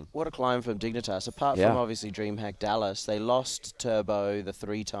whole thing. What a climb from Dignitas. Apart from obviously DreamHack Dallas, they lost Turbo, the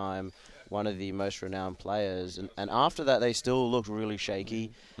 3-time, one of the most renowned players. And after that, they still looked really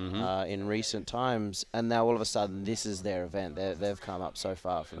shaky in recent times. And now all of a sudden, this is their event. They've come up so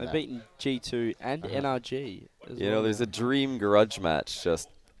far from that. They've beaten G2 and NRG as well. You know, there's a dream grudge match just...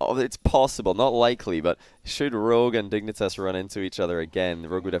 Oh, it's possible, not likely, but should Rogue and Dignitas run into each other again,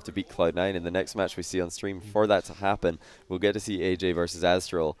 Rogue would have to beat Cloud9 in the next match we see on stream. For that to happen, we'll get to see AJ versus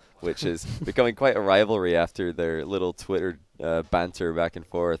Astral, which is becoming quite a rivalry after their little Twitter banter back and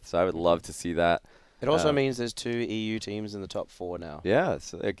forth. So I would love to see that. It also means there's 2 EU teams in the top 4 now. Yeah,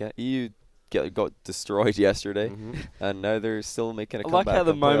 so again, EU got destroyed yesterday, and now they're still making a I comeback. like how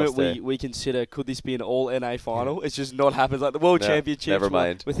the on playoffs moment day. we consider, could this be an all-NA final? It's just not happened. Like the World No, Championships. never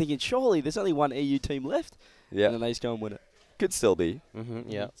mind. We're thinking, surely there's only one EU team left. Yeah, And then they just go and win it. could still be.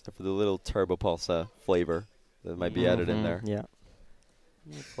 Yeah. Except for the little turbo pulsar flavor that might be added in there. Yeah.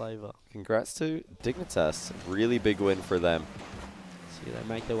 Flavour. Congrats to Dignitas. Really big win for them. See, they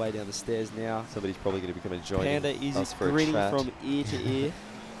make their way down the stairs now. Somebody's probably going to be coming joining Panda is us for a grinning chat. from ear to ear.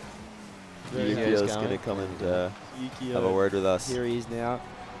 Yukio's going to come and have a word with us. Here he is now.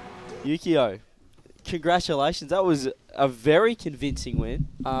 Yukio, congratulations. That was a very convincing win.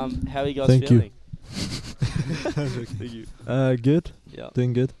 How are you guys Thank you. feeling? Thank you. Good. Yeah.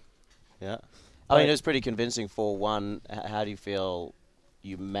 Doing good. Yeah. I mean, it was pretty convincing 4-1. How do you feel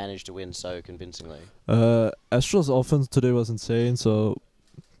you managed to win so convincingly? Astral's offense today was insane, so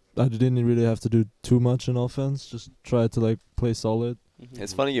I didn't really have to do too much in offense. Just try to like play solid.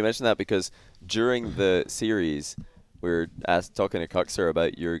 It's funny you mentioned that because during the series, we were talking to Cuxer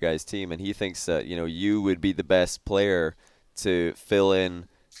about your guys' team, and he thinks that you would be the best player to fill in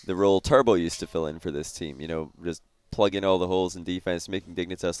the role Turbo used to fill in for this team. Just plugging all the holes in defense, making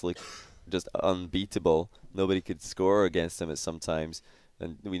Dignitas look just unbeatable. Nobody could score against him at sometimes.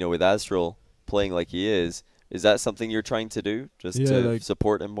 And we know with Astral playing like he is that something you're trying to do? Just to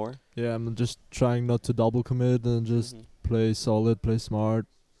support him more? Yeah, I'm just trying not to double commit and just play solid, play smart,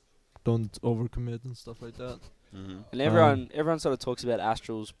 don't overcommit and stuff like that. And everyone sort of talks about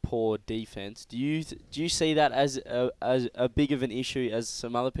Astral's poor defense. Do you see that as a big of an issue as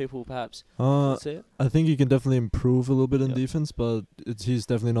some other people perhaps see it? I think he can definitely improve a little bit in defense, but he's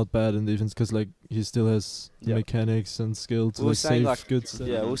definitely not bad in defense because he still has mechanics and skill to save good stuff.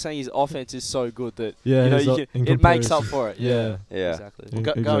 Yeah, we're saying his offense is so good that it makes up for it. Yeah. Exactly.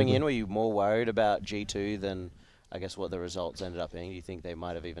 Well, going in, were you more worried about G2 than I guess what the results ended up being? Do you think they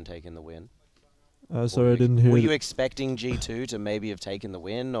might have even taken the win? Sorry, I didn't hear. Were you expecting G2 to maybe have taken the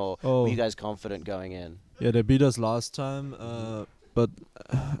win, or were you guys confident going in? Yeah, they beat us last time, but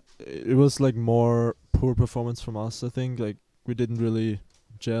it was like more poor performance from us. I think we didn't really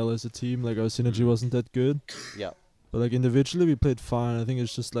gel as a team. Like our synergy wasn't that good. Yeah. But like individually, we played fine. I think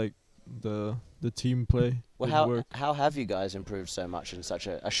it's just like the team play. Well, how have you guys improved so much in such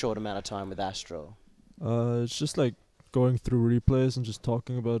a short amount of time with Astral? It's just like going through replays and just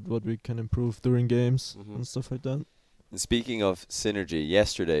talking about what we can improve during games and stuff like that. And speaking of synergy,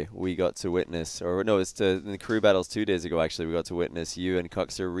 yesterday we got to witness, in the crew battles 2 days ago actually, we got to witness you and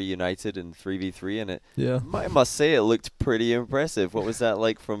Cuxer reunited in 3v3, and I must say it looked pretty impressive. What was that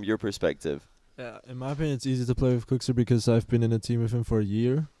like from your perspective? Yeah, in my opinion, it's easy to play with Cuxer because I've been in a team with him for a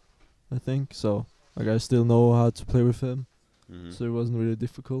year, I think. So I still know how to play with him, so it wasn't really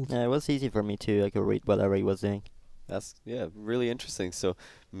difficult. Yeah, it was easy for me too. I could read whatever he was doing. That's really interesting. So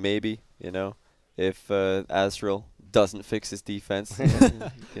maybe if Azrael doesn't fix his defense, this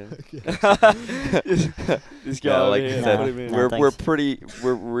guy, like you said,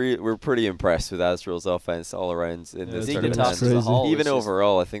 we're pretty impressed with Azrael's offense all around in this tournament. Even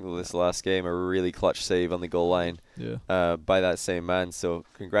overall, I think this last game a really clutch save on the goal line by that same man. So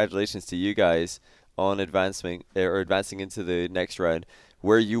congratulations to you guys on advancing into the next round,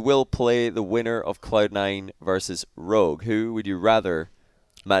 where you will play the winner of Cloud9 versus Rogue. Who would you rather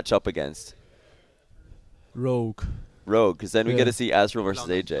match up against? Rogue, because then we get to see Azrael versus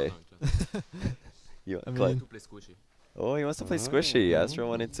AJ. He wants to play squishy. Azrael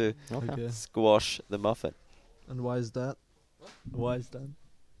wanted to squash the muffin. And why is that? Why is that?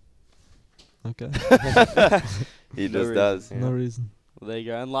 Okay. He just does. No reason. Well, there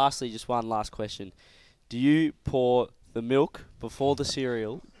you go. And lastly, just one last question. Do you pour the milk before the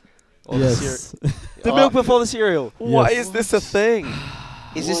cereal? Or yes. The milk before the cereal? Why is this a thing?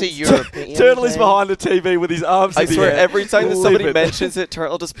 Is this a European Turtle is thing? behind the TV with his arms I in the swear, air. every time that somebody mentions it,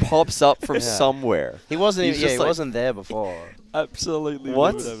 Turtle just pops up from somewhere. He wasn't He's even, just he wasn't there before. Absolutely.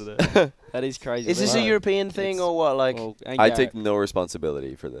 What? Over there. That is crazy. Is this a European thing or what? Like, I take no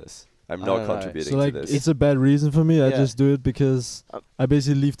responsibility for this. I'm not contributing to this. It's a bad reason for me. I just do it because I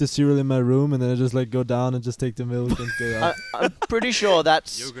basically leave the cereal in my room and then I just go down and just take the milk and go out. I'm pretty sure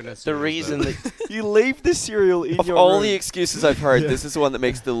that's the reason that you leave the cereal in your all room. the excuses I've heard, this is the one that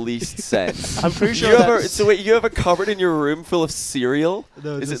makes the least sense. I'm pretty sure you have a cupboard in your room full of cereal?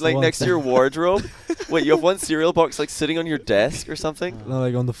 No, is it like next to your wardrobe? Wait, you have one cereal box like sitting on your desk or something? No,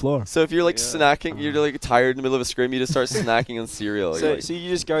 like on the floor. So if you're like snacking, you're like tired in the middle of a scrim, you just start snacking on cereal. So, Like, so you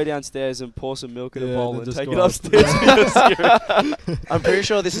just go downstairs and pour some milk in a Yeah, bowl then and just take go it out. upstairs with your cereal. I'm pretty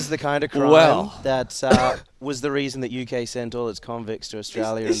sure this is the kind of crime Well. that was the reason that UK sent all its convicts to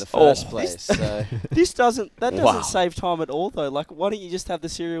Australia in the first place. So That doesn't Wow. save time at all, though. Like, why don't you just have the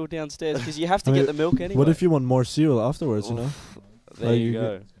cereal downstairs? Because you have to I get mean, the milk anyway. What if you want more cereal afterwards? You know, There like you you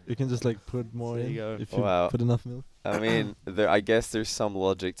go. you can just like put more There in you go. if you Wow. put enough milk. I mean, I guess there's some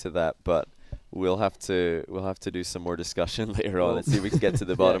logic to that, but we'll have to do some more discussion later on and see if we can get to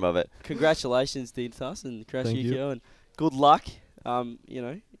the bottom of it. Congratulations, Dignitas and Crash Thank you. Yukio, and good luck, you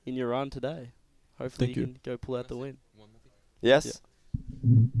know, in your run today. Hopefully Thank you you. can go pull out the win. Yes?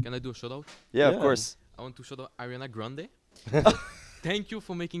 Can I do a shout out? Yeah, of Yeah. course. I want to shout out Ariana Grande. Thank you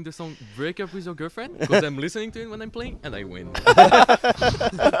for making the song Break Up With Your Girlfriend, because I'm listening to it when I'm playing and I win.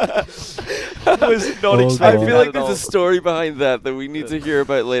 was not Oh, I God. feel like there's a story behind that we need to hear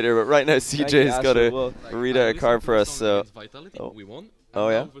about later, but right now Thank you, CJ's got to Well, read out a card for us. So, Vitality, Oh. we won. Oh,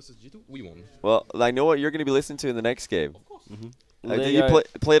 And yeah? now versus G2, we won. well, I know what you're going to be listening to in the next game. there Can you you go.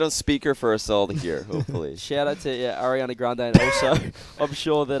 play it on speaker for us all to hear, hopefully. Shout out to Ariana Grande, and also I'm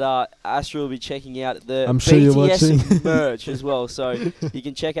sure that Astra will be checking out the I'm sure you're watching. BTS merch as well. So you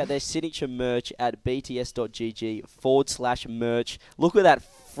can check out their signature merch at bts.gg/merch. Look at that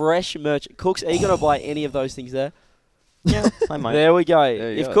fresh merch. Cooks, are you going to buy any of those things there? Yeah, I might. There we go.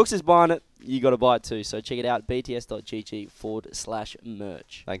 There you If go. Cooks is buying it, you got to buy it too. So check it out, bts.gg/merch.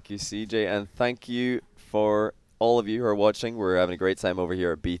 Thank you, CJ, and thank you for all of you who are watching. We're having a great time over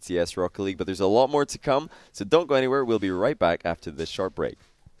here at BTS Rocket League, but there's a lot more to come, so don't go anywhere. We'll be right back after this short break.